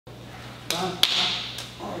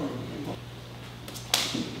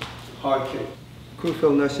Hard kick. Cool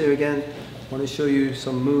Phil Nurse here again. I want to show you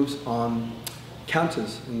some moves on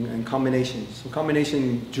counters and combinations. Some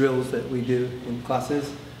combination drills that we do in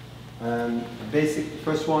classes. Basic,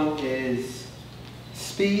 first one is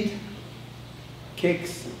speed,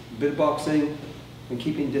 kicks, a bit of boxing, and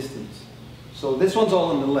keeping distance. So this one's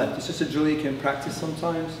all on the left. It's just a drill you can practice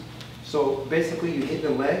sometimes. So basically you hit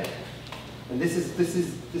the leg, and this is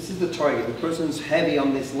the target. The person's heavy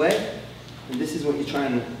on this leg, and this is what you're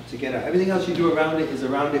trying to get at. Everything else you do around it is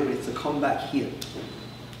around it, but it's to come back here.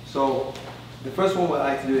 So the first one what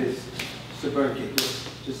I like to do is suburban kick,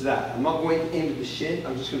 just that. I'm not going in with the shin,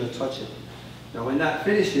 I'm just going to touch it. Now when that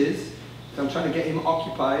finishes, I'm trying to get him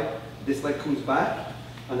occupied, this leg comes back,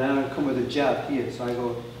 and then I'm going to come with a jab here. So I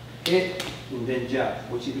go hit, and then jab,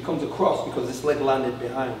 which it becomes a cross because this leg landed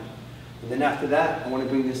behind. And then after that, I want to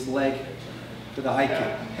bring this leg to the high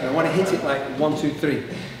kick. And I want to hit it like 1, 2, 3.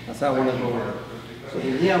 That's how I want to go with it. So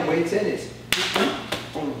in here I'm waiting, it's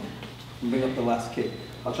and bring up the last kick.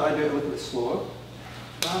 I'll try to do it a little bit slower.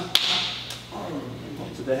 Up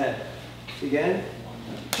to the head. Again.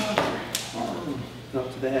 And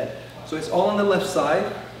up to the head. So it's all on the left side.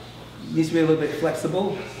 It needs to be a little bit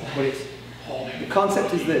flexible, but the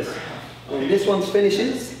concept is this. When this one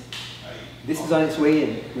finishes, this is on its way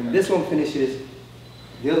in. When this one finishes,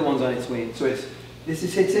 the other one's on its way in. So this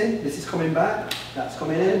is hitting, this is coming back, that's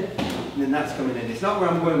coming in, and then that's coming in. It's not where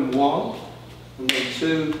I'm going 1, and then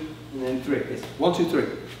 2, and then 3. It's 1, 2, 3.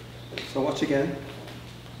 So watch again.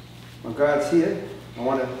 My guard's here. I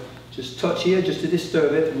want to just touch here just to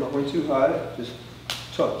disturb it. I'm not going too hard. Just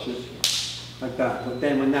touch, just like that. But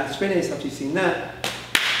then when that's finished, after you've seen that,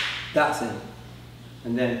 that's in.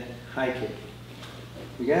 And then high kick.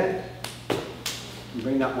 Again. And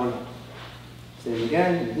bring that one up. Same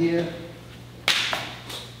again, in here.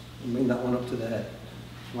 And bring that one up to the head.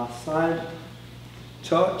 Last time.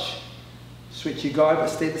 Touch. Switch your guard, but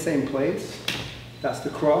stay at the same place. That's the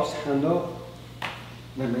cross, hand up. And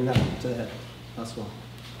then bring that up to the head. Last one.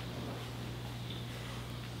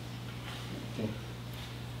 Okay.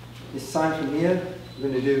 This time from here, we're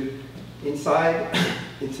going to do inside,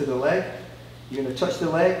 into the leg. You're going to touch the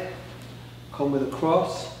leg, come with a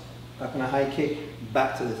cross, back on a high kick,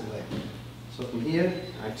 back to this leg. So from here,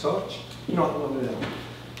 I touch. You know what I'm going to do.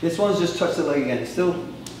 This one's just touch the leg again. It's still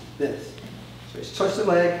this. So it's touch the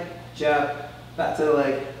leg, jab, back to the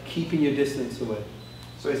leg, keeping your distance away.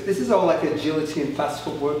 So this is all like agility and fast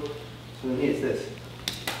footwork. So then here's this.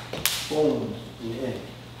 Boom, and in.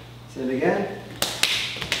 Say it again.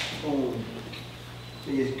 Boom.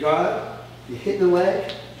 So you guard, you hit the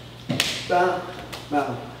leg, bam,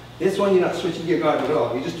 bam. This one you're not switching your guard at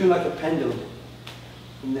all. You're just doing like a pendulum.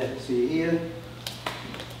 From there. So you're here,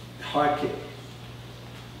 hard kick.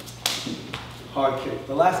 Hard kick.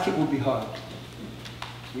 The last kick will be hard.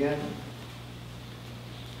 Again.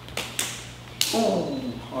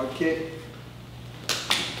 Boom. Hard kick.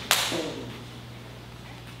 Boom.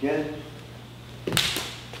 Again.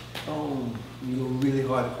 Boom. You go really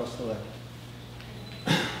hard across the leg.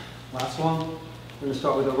 Last one. We're going to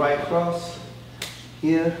start with the right cross.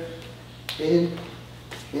 Here. In.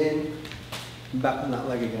 Back on that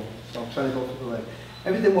leg again. So I'm trying to go for the leg.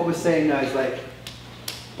 Everything what we're saying now is like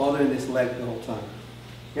bothering this leg the whole time.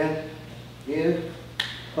 Again. Here.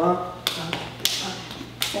 Up.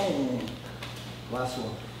 Boom. Last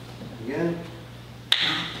one. Again.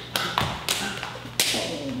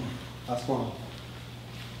 Boom. Last one.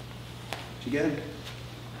 Again.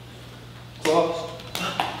 Cross.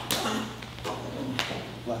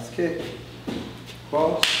 Last kick.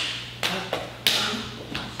 Cross.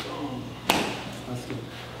 Last kick.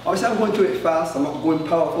 Obviously I'm going through it fast. I'm not going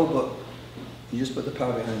powerful, but you just put the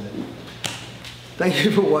power behind it. Thank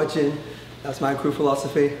you for watching. That's my crew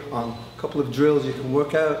philosophy on a couple of drills you can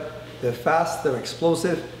work out. They're fast, they're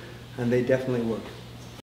explosive, and they definitely work.